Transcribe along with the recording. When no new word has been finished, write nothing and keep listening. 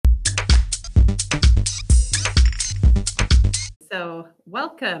So,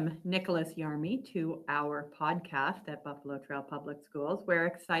 welcome, Nicholas Yarmy, to our podcast at Buffalo Trail Public Schools. We're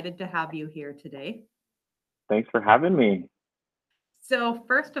excited to have you here today. Thanks for having me. So,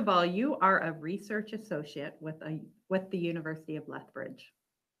 first of all, you are a research associate with the University of Lethbridge.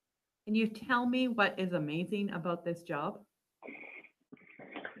 Can you tell me what is amazing about this job?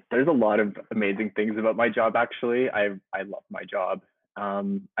 There's a lot of amazing things about my job, actually. I love my job.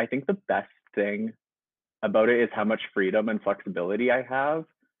 I think the best thing about it is how much freedom and flexibility I have.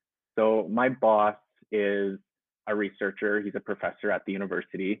 So my boss is a researcher. He's a professor at the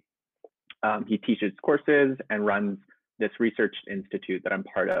university. He teaches courses and runs this research institute that I'm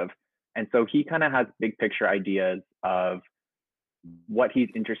part of. And so he kind of has big picture ideas of what he's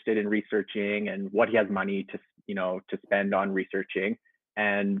interested in researching and what he has money to spend on researching.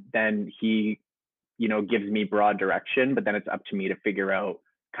 And then he gives me broad direction, but then it's up to me to figure out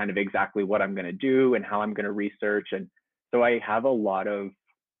kind of exactly what I'm going to do and how I'm going to research. And so I have a lot of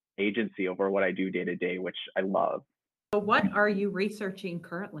agency over what I do day to day, which I love. So, what are you researching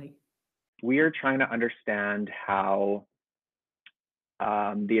currently? We are trying to understand how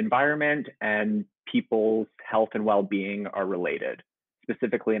the environment and people's health and well-being are related,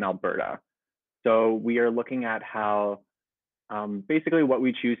 specifically in Alberta. So we are looking at how basically what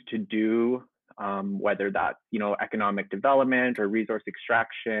we choose to do, whether that's economic development or resource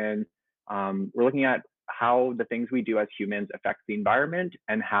extraction. We're looking at how the things we do as humans affect the environment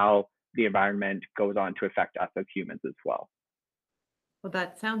and how the environment goes on to affect us as humans as well. Well,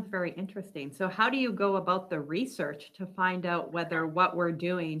 that sounds very interesting. So, how do you go about the research to find out whether what we're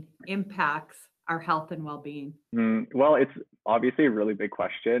doing impacts our health and well being? Well, it's obviously a really big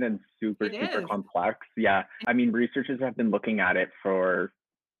question and super, It super is. complex. Yeah. I mean, researchers have been looking at it for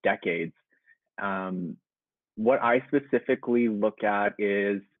decades. Um, what I specifically look at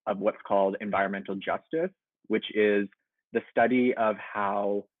is of what's called environmental justice, which is the study of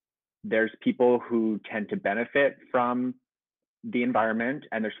how there's people who tend to benefit from the environment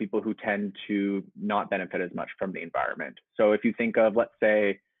and there's people who tend to not benefit as much from the environment. So if you think of, let's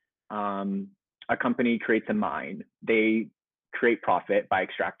say, um, a company creates a mine, they create profit by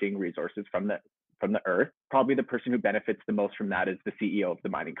extracting resources from the earth. Probably the person who benefits the most from that is the CEO of the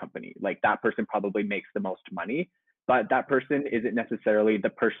mining company. Like that person probably makes the most money, but that person isn't necessarily the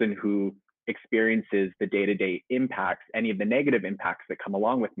person who experiences the day-to-day impacts, any of the negative impacts that come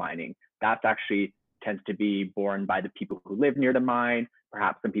along with mining. That's actually tends to be borne by the people who live near the mine,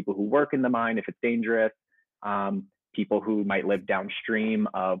 perhaps some people who work in the mine if it's dangerous, people who might live downstream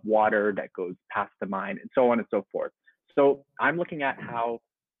of water that goes past the mine, and so on and so forth. So I'm looking at how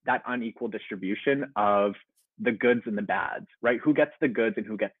that unequal distribution of the goods and the bads, right? Who gets the goods and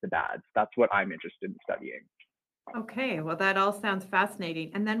who gets the bads? That's what I'm interested in studying. Okay, well, that all sounds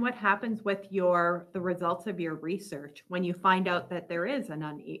fascinating. And then what happens with the results of your research when you find out that there is an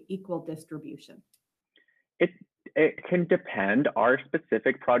unequal distribution? It it can depend. Our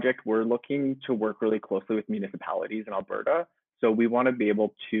specific project, we're looking to work really closely with municipalities in Alberta. So we want to be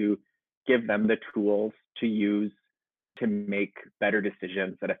able to give them the tools to use to make better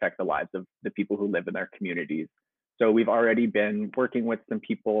decisions that affect the lives of the people who live in their communities. So we've already been working with some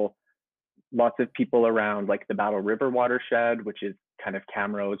people, lots of people around like the Battle River watershed, which is kind of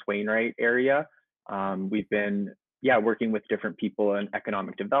Camrose Wainwright area. We've been working with different people in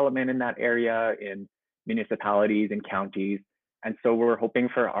economic development in that area, in municipalities and counties. And so we're hoping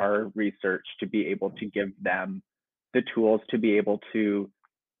for our research to be able to give them the tools to be able to,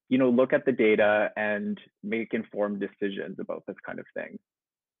 look at the data and make informed decisions about this kind of thing.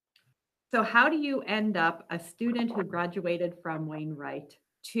 So, how do you end up a student who graduated from Wainwright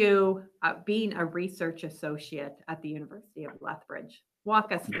to being a research associate at the University of Lethbridge?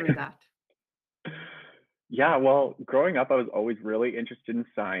 Walk us through that. Yeah, well, growing up, I was always really interested in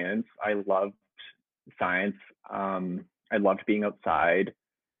science. I loved science. I loved being outside.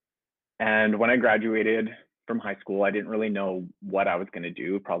 And when I graduated from high school, I didn't really know what I was going to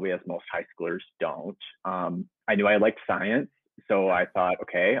do, probably as most high schoolers don't. I knew I liked science. So I thought,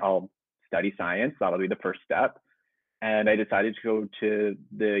 okay, I'll study science. That'll be the first step. And I decided to go to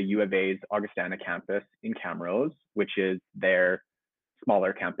the U of A's Augustana campus in Camrose, which is their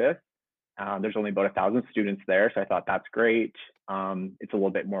smaller campus. There's only about 1,000 students there, so I thought that's great. It's a little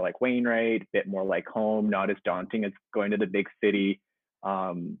bit more like Wainwright, a bit more like home, not as daunting as going to the big city,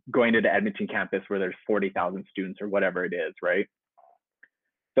 going to the Edmonton campus where there's 40,000 students or whatever it is, right?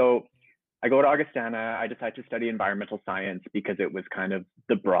 So I go to Augustana. I decide to study environmental science because it was kind of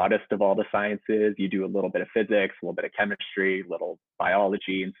the broadest of all the sciences. You do a little bit of physics, a little bit of chemistry, a little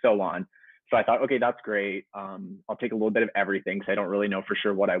biology, and so on. So I thought, okay, that's great. I'll take a little bit of everything because I don't really know for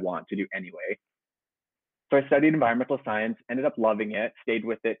sure what I want to do anyway. So I studied environmental science, ended up loving it, stayed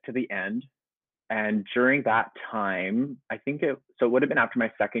with it to the end. And during that time, so it would have been after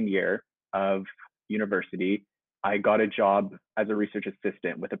my second year of university, I got a job as a research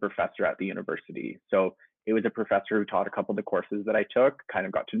assistant with a professor at the university. So it was a professor who taught a couple of the courses that I took, kind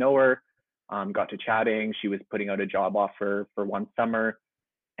of got to know her, got to chatting. She was putting out a job offer for one summer,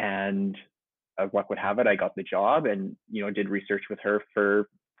 and as luck would have it, I got the job and, did research with her for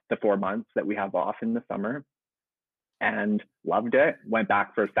the 4 months that we have off in the summer and loved it. Went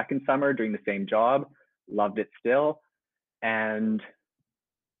back for a second summer doing the same job, loved it still. And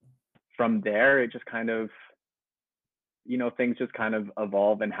from there, it just kind of, things just kind of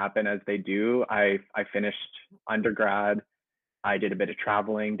evolve and happen as they do. I finished undergrad. I did a bit of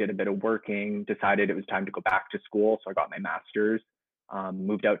traveling, did a bit of working, decided it was time to go back to school. So I got my master's,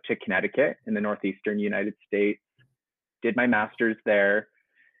 moved out to Connecticut in the northeastern United States, did my master's there,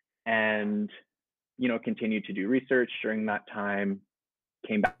 and continued to do research during that time.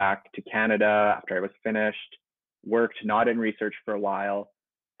 Came back to Canada after I was finished, worked not in research for a while,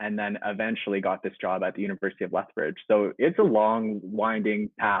 and then eventually got this job at the University of Lethbridge. So it's a long, winding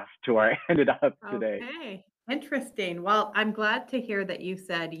path to where I ended up today. Okay. Interesting. Well, I'm glad to hear that you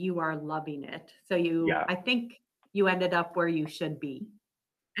said you are loving it. So Yeah. I think you ended up where you should be.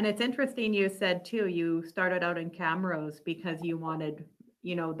 And it's interesting you said too, you started out in Camrose because you wanted,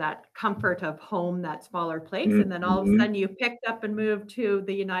 that comfort of home, that smaller place. And then all of a Mhm. sudden you picked up and moved to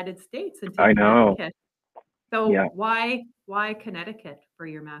the United States and to I know. Connecticut. So Yeah. why Connecticut for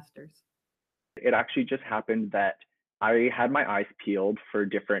your master's? It actually just happened that I had my eyes peeled for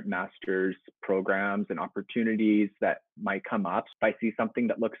different master's programs and opportunities that might come up. If I see something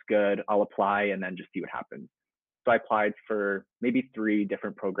that looks good, I'll apply and then just see what happens. So I applied for maybe 3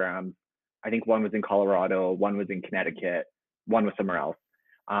 different programs. I think one was in Colorado, one was in Connecticut, one was somewhere else.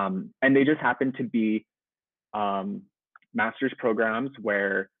 And they just happened to be um, master's programs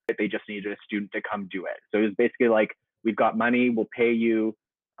where they just needed a student to come do it. So it was basically like, we've got money, we'll pay you.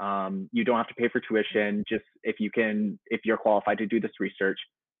 You don't have to pay for tuition. Just if you're qualified to do this research,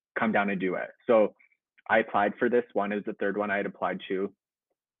 come down and do it. So I applied for this one. It was the third one I had applied to.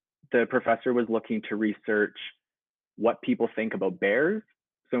 The professor was looking to research what people think about bears.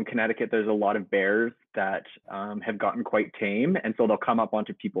 So in Connecticut, there's a lot of bears that have gotten quite tame. And so they'll come up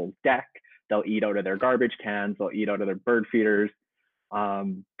onto people's deck. They'll eat out of their garbage cans. They'll eat out of their bird feeders.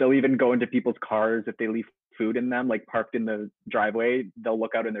 They'll even go into people's cars if they leave food in them, like parked in the driveway. They'll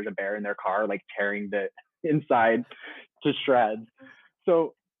look out and there's a bear in their car, like tearing the inside to shreds.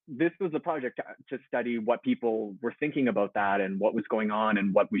 So this was a project to study what people were thinking about that and what was going on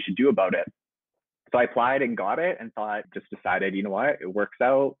and what we should do about it. So I applied and got it and just decided, you know what, it works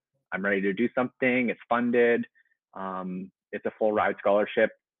out. I'm ready to do something. It's funded. It's a full ride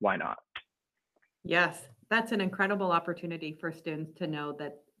scholarship. Why not? Yes, that's an incredible opportunity for students to know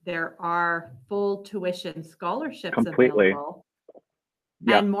that there are full tuition scholarships Completely. available,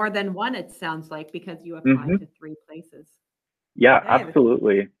 Yeah. and more than one, it sounds like, because you applied Hmm. to 3 places. Yeah, Okay,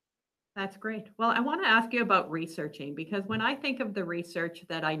 absolutely. that's great. Well, I wanna ask you about researching, because when I think of the research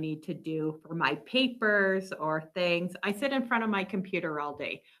that I need to do for my papers or things, I sit in front of my computer all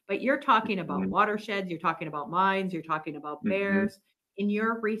day. But you're talking about Hmm. watersheds, you're talking about mines, you're talking about Hmm. bears. In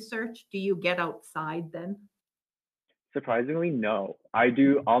your research, do you get outside then? Surprisingly, no. I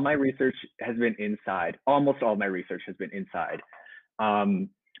do all my research has been inside. Almost all my research has been inside. Um,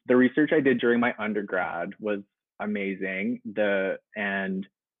 the research I did during my undergrad was amazing. And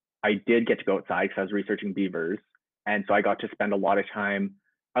I did get to go outside because I was researching beavers, and so I got to spend a lot of time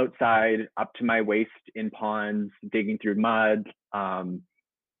outside, up to my waist in ponds, digging through mud.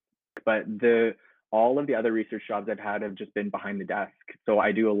 But the all of the other research jobs I've had have just been behind the desk. So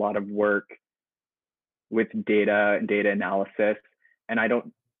I do a lot of work with data and data analysis. And I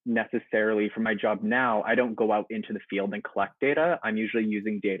don't necessarily, for my job now, I don't go out into the field and collect data. I'm usually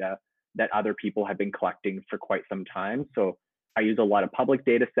using data that other people have been collecting for quite some time. So I use a lot of public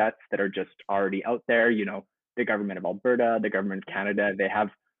data sets that are just already out there. The government of Alberta, the government of Canada, they have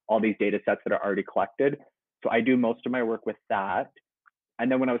all these data sets that are already collected. So I do most of my work with that. And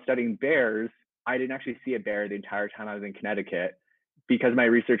then when I was studying bears, I didn't actually see a bear the entire time I was in Connecticut because my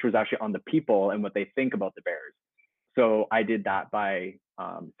research was actually on the people and what they think about the bears. So I did that by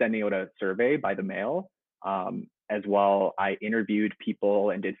sending out a survey by the mail. As well, I interviewed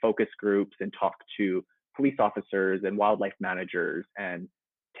people and did focus groups and talked to police officers and wildlife managers and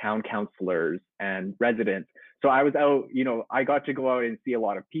town councilors and residents. So I was out, I got to go out and see a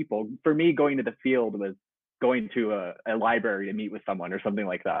lot of people. For me, going to the field was going to a library to meet with someone or something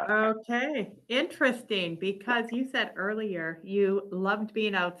like that. Okay, interesting, because you said earlier you loved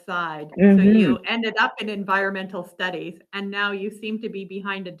being outside, so Hmm. you ended up in environmental studies, and now you seem to be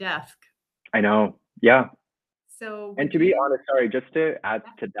behind a desk. I know. Yeah. So And would to be you honest, sorry, just to add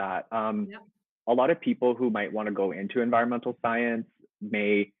Yeah, to that, yeah. a lot of people who might want to go into environmental science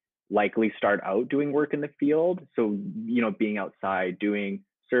may likely start out doing work in the field. So, being outside, doing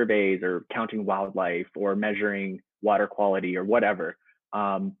surveys or counting wildlife or measuring water quality or whatever.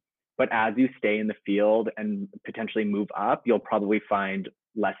 Um, but as you stay in the field and potentially move up, you'll probably find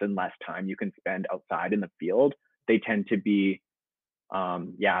less and less time you can spend outside in the field. They tend to be,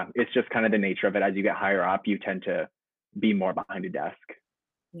 yeah, it's just kind of the nature of it. As you get higher up, you tend to be more behind a desk.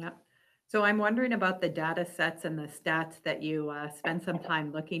 Yeah. So I'm wondering about the data sets and the stats that you spend some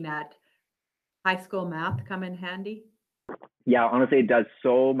time looking at. High school math come in handy? Yeah, honestly, it does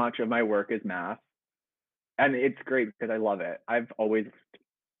so much of my work is math, and it's great because I love it. I've always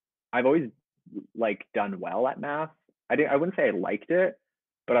like done well at math. I wouldn't say I liked it,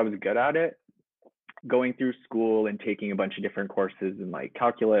 but I was good at it. Going through school and taking a bunch of different courses in like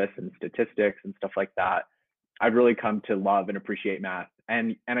calculus and statistics and stuff like that, I've really come to love and appreciate math.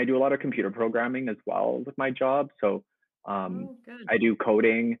 And I do a lot of computer programming as well with my job. So um, Oh, good. I do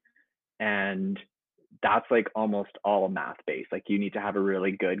coding, and that's like almost all math based. Like you need to have a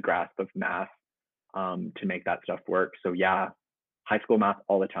really good grasp of math to make that stuff work. So yeah, high school math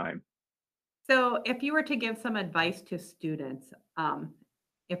all the time. So if you were to give some advice to students,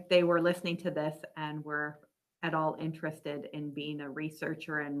 if they were listening to this and were at all interested in being a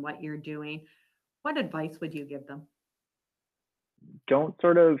researcher and what you're doing, what advice would you give them? Don't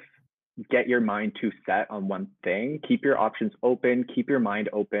sort of get your mind too set on one thing. Keep your options open, keep your mind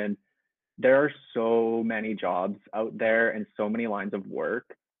open. There are so many jobs out there and so many lines of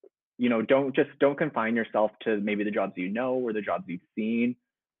work. Don't confine yourself to maybe the jobs or the jobs you've seen,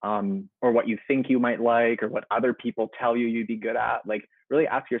 or what you think you might like or what other people tell you you'd be good at. Like really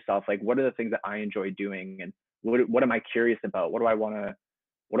ask yourself, like, what are the things that I enjoy doing, and what am I curious about? What do I want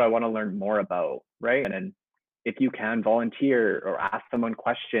to learn more about, right? And then if you can volunteer or ask someone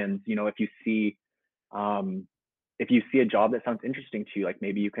questions, um, if you see a job that sounds interesting to you, like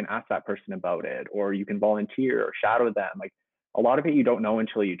maybe you can ask that person about it, or you can volunteer or shadow them. Like a lot of it you don't know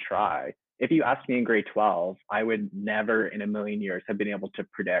until you try. If you asked me in grade 12, I would never in a million years have been able to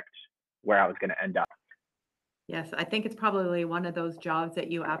predict where I was going to end up. Yes, I think it's probably one of those jobs that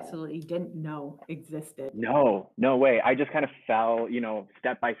you absolutely didn't know existed. No, no way. I just kind of fell,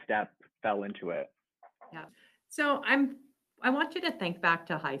 step by step, fell into it. Yeah. So I want you to think back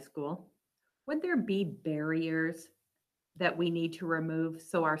to high school. Would there be barriers that we need to remove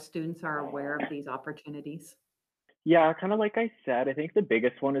so our students are aware of these opportunities? Yeah, kind of like I said, I think the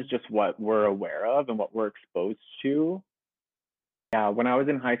biggest one is just what we're aware of and what we're exposed to. Yeah, when I was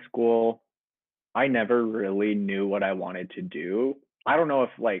in high school, I never really knew what I wanted to do. I don't know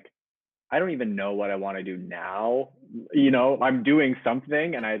if like I don't even know what I want to do now. I'm doing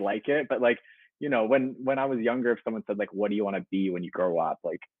something and I like it, but like, when I was younger, if someone said like, "What do you want to be when you grow up?"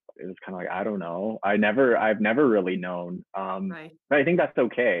 Like, it was kind of like, I don't know. I've never really known. Right. But I think that's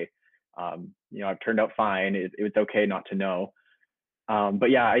okay. I've turned out fine. It was okay not to know.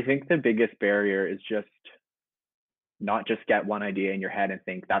 But yeah, I think the biggest barrier is just not just get one idea in your head and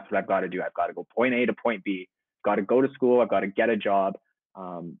think that's what I've got to do. I've got to go point A to point B. I've got to go to school. I've got to get a job.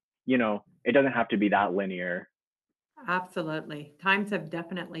 It doesn't have to be that linear. Absolutely. Times have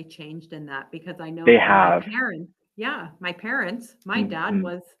definitely changed in that because I know They for my have. parents, yeah, my dad Mhm.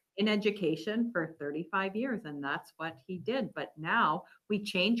 was in education for 35 years and that's what he did. But now we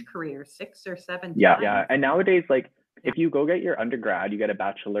change careers 6 or 7 Yeah. times. And nowadays, like Yeah. if you go get your undergrad, you get a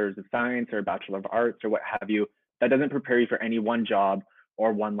bachelor's of science or a bachelor of arts or what have you. That doesn't prepare you for any one job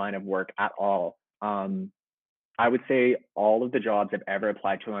or one line of work at all. I would say all of the jobs I've ever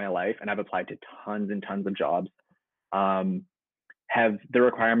applied to in my life, and I've applied to tons and tons of jobs, um, have the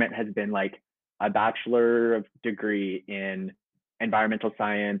requirement has been like a bachelor of degree in environmental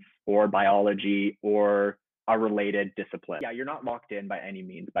science or biology or a related discipline. Yeah, you're not locked in by any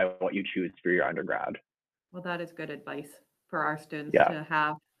means by what you choose for your undergrad. Well, that is good advice for our students Yeah. to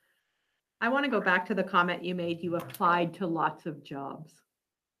have. I want to go back to the comment you made. You applied to lots of jobs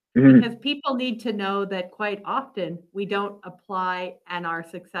Mhm. because people need to know that quite often we don't apply and are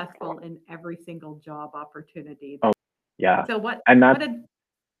successful in every single job opportunity. Oh, yeah. So And what that's, did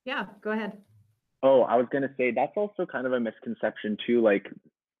yeah, go ahead. oh, I was going to say that's also kind of a misconception too. Like,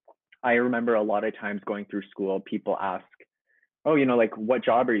 I remember a lot of times going through school, people ask, oh, like, what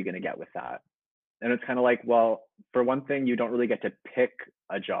job are you going to get with that? And it's kind of like, well, for one thing, you don't really get to pick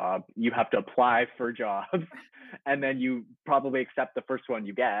a job. You have to apply for jobs and then you probably accept the first one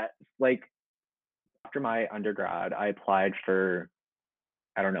you get. Like after my undergrad, I applied for,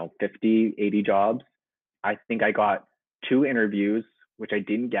 I don't know, 50, 80 jobs. I think I got two interviews, which I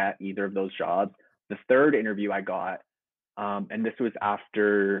didn't get either of those jobs. The third interview I got, and this was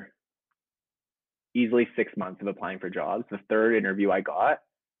after easily 6 months of applying for jobs. The third interview I got,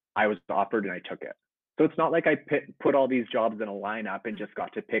 I was offered and I took it. So it's not like I put all these jobs in a lineup and just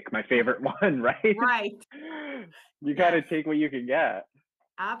got to pick my favorite one, right? Right. You got to Yes, take what you can get.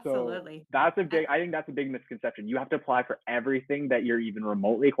 So absolutely. that's a And big, I think that's a big misconception. You have to apply for everything that you're even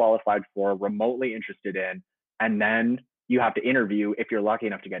remotely qualified for, remotely interested in, and then you have to interview if you're lucky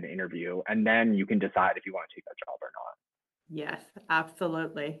enough to get an interview, and then you can decide if you want to take that job or yes,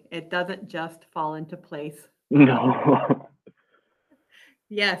 absolutely. It doesn't just fall into place. not.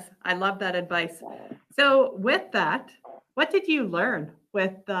 Yes, I love that advice. So with that, what did you learn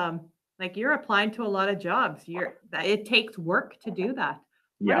with, like you're applying to a lot of jobs. That it takes work to do that.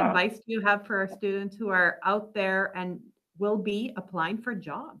 What Yeah. advice do you have for our students who are out there and will be applying for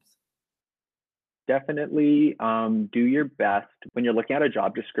jobs? Definitely do your best when you're looking at a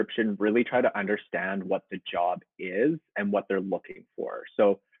job description, really try to understand what the job is and what they're looking for.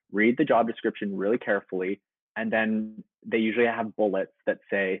 So read the job description really carefully, and then they usually have bullets that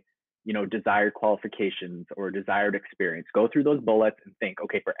say, desired qualifications or desired experience. Go through those bullets and think,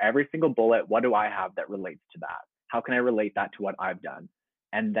 okay, for every single bullet, what do I have that relates to that? How can I relate that to what I've done?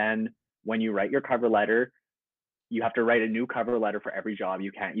 And then when you write your cover letter, you have to write a new cover letter for every job.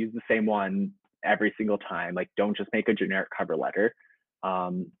 You can't use the same one every single time. Like, don't just make a generic cover letter.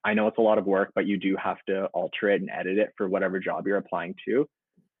 I know it's a lot of work, but you do have to alter it and edit it for whatever job you're applying to.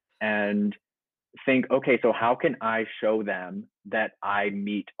 And think, okay, so how can I show them that I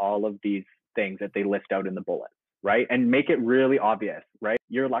meet all of these things that they list out in the bullets, right? And make it really obvious, right?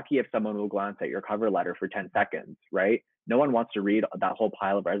 You're lucky if someone will glance at your cover letter for 10 seconds, right? No one wants to read that whole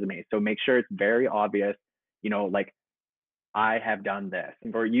pile of resumes. So make sure it's very obvious, like I have done this,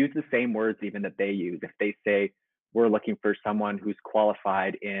 or use the same words even that they use. If they say, we're looking for someone who's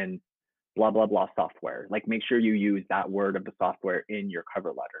qualified in blah, blah, blah software, like make sure you use that word of the software in your cover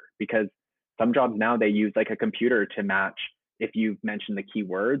letter, because some jobs now they use like a computer to match. If you've mentioned the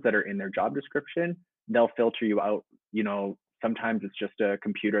keywords that are in their job description, they'll filter you out. Sometimes it's just a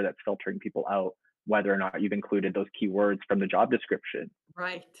computer that's filtering people out, whether or not you've included those keywords from the job description.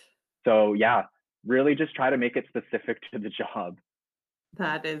 Right. So yeah, really just try to make it specific to the job.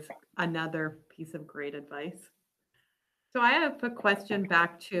 That is another piece of great advice. So I have a question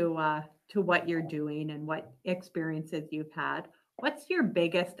back to what you're doing and what experiences you've had. What's your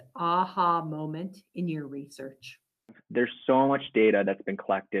biggest aha moment in your research? There's so much data that's been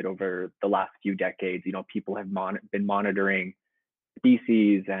collected over the last few decades. People have been monitoring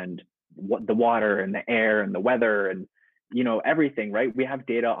species and what the water and the air and the weather and everything, right? We have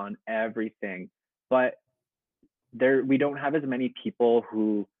data on everything, but we don't have as many people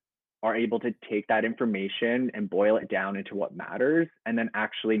who are able to take that information and boil it down into what matters and then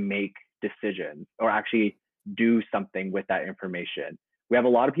actually make decisions or actually do something with that information. We have a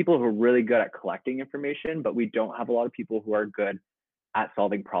lot of people who are really good at collecting information, but we don't have a lot of people who are good at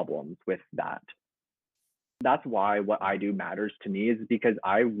solving problems with that. That's why what I do matters to me, is because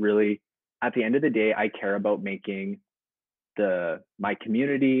I really, at the end of the day, I care about making my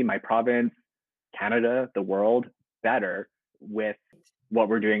community, my province, Canada, the world better with what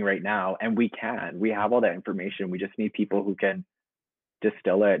we're doing right now. And we have all that information. We just need people who can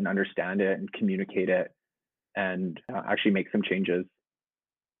distill it and understand it and communicate it and actually make some changes.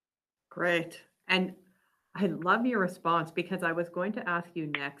 Great. And I love your response because I was going to ask you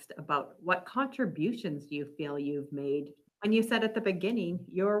next about what contributions you feel you've made. When you said at the beginning,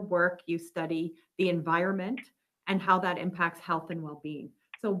 your work, you study the environment and how that impacts health and well being.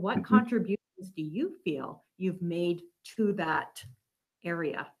 So, what Mhm. contributions do you feel you've made to that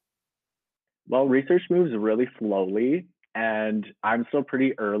area? Well, research moves really slowly, and I'm still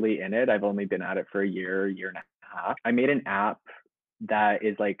pretty early in it. I've only been at it for a year and a half. I made an app that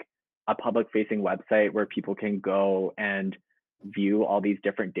is like a public facing website where people can go and view all these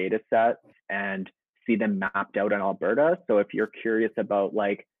different data sets and see them mapped out in Alberta. So if you're curious about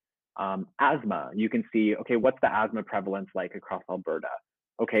like asthma, you can see, okay, what's the asthma prevalence like across Alberta?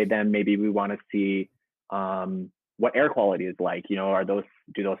 Okay, then maybe we want to see what air quality is like. Do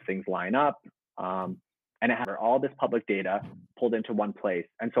those things line up? And it has all this public data pulled into one place.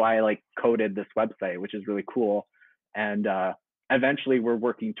 And so I like coded this website, which is really cool. And eventually we're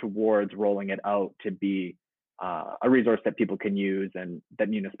working towards rolling it out to be a resource that people can use and that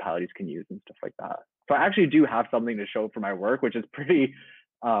municipalities can use and stuff like that. So I actually do have something to show for my work, which is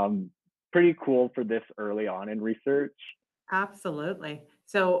um, pretty cool for this early on in research. Absolutely.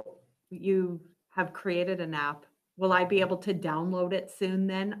 So you have created an app. Will I be able to download it soon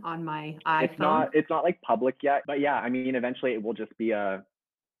then on my iPhone? It's not like public yet, but yeah, I mean, eventually it will just be a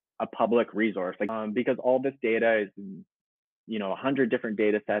public resource, like because all this data is in, 100 different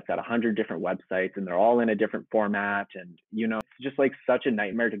data sets at 100 different websites, and they're all in a different format, and it's just like such a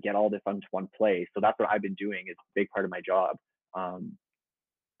nightmare to get all this onto one place. So that's what I've been doing. It's a big part of my job. Um,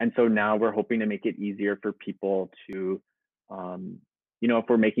 and so now we're hoping to make it easier for people to, um, if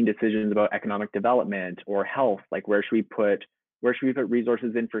we're making decisions about economic development or health, like where should we put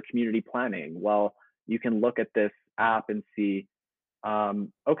resources in for community planning? Well, you can look at this app and see,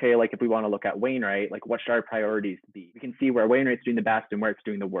 okay, like if we want to look at Wainwright, like what should our priorities be? We can see where Wainwright's doing the best and where it's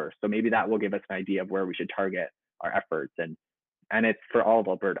doing the worst. So maybe that will give us an idea of where we should target our efforts, and it's for all of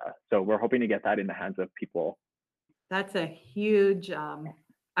Alberta. So we're hoping to get that in the hands of people. That's a huge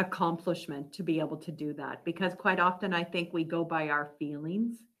accomplishment to be able to do that because quite often I think we go by our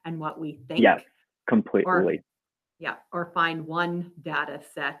feelings and what we Yes, think, or completely. yeah, or find one data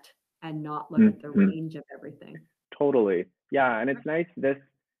set and not look at the Mhm. range of everything. Totally. Yeah, and it's nice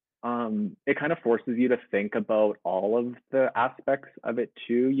it kind of forces you to think about all of the aspects of it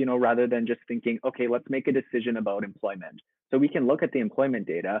too, rather than just thinking, okay, let's make a decision about employment. So we can look at the employment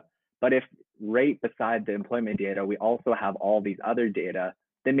data, but if right beside the employment data, we also have all these other data,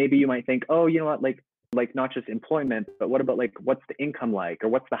 then maybe you might think, oh, you know what, like not just employment, but what about like what's the income like, or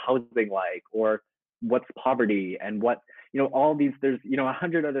what's the housing like, or what's poverty, and all these, there's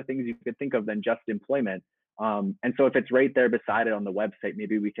 100 other things you could think of than just employment. And so if it's right there beside it on the website,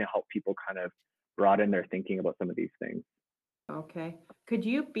 maybe we can help people kind of broaden their thinking about some of these things. Okay. Could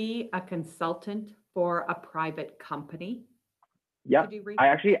you be a consultant for a private company to Yeah, do I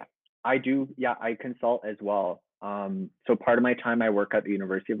actually, research? I do. Yeah, I consult as well. So part of my time I work at the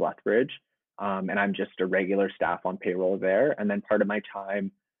University of Lethbridge, and I'm just a regular staff on payroll there. And then part of my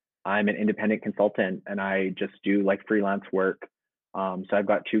time, I'm an independent consultant and I just do like freelance work. So I've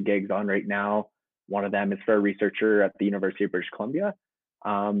got two gigs on right now. One of them is for a researcher at the University of British Columbia,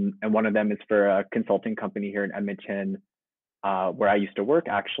 and one of them is for a consulting company here in Edmonton, where I used to work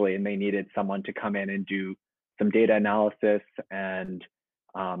actually, and they needed someone to come in and do some data analysis and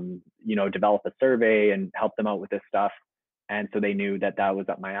develop a survey and help them out with this stuff. And so they knew that that was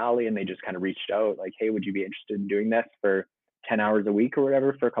up my alley, and they just kind of reached out like, "Hey, would you be interested in doing this for 10 hours a week or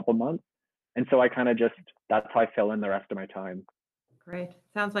whatever for a couple months?" And so I kind of just that's how I fill in the rest of my time. Great.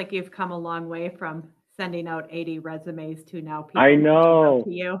 Sounds like you've come a long way from sending out 80 resumes to now I people reaching out know,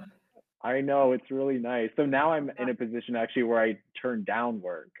 to you. I know, it's really nice. So now I'm Yeah, in a position actually where I turn down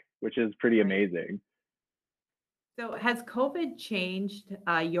work, which is pretty great. amazing. So has COVID changed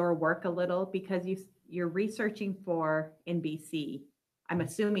your work a little because you're researching for in BC? I'm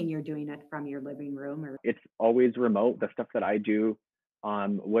assuming you're doing it from your living room or It's always remote. The stuff that I do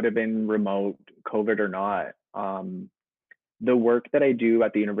would have been remote, COVID or not. The work that I do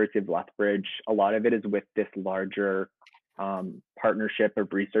at the University of Lethbridge, a lot of it is with this larger partnership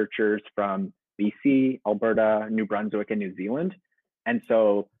of researchers from BC, Alberta, New Brunswick, and New Zealand. And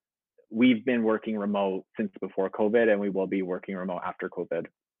so we've been working remote since before COVID, and we will be working remote after COVID.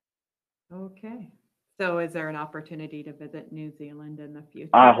 okay. So is there an opportunity to visit New Zealand in the future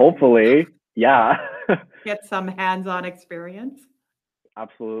and Hopefully, yeah. get some hands-on experience?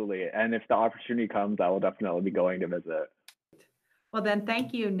 Absolutely. And if the opportunity comes, I will definitely be going to visit. Well, then,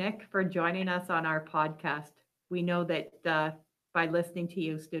 thank you, Nick, for joining us on our podcast. We know that by listening to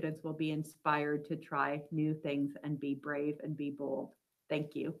you, students will be inspired to try new things and be brave and be bold.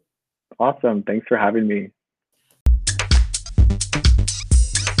 Thank you. Awesome. Thanks for having me.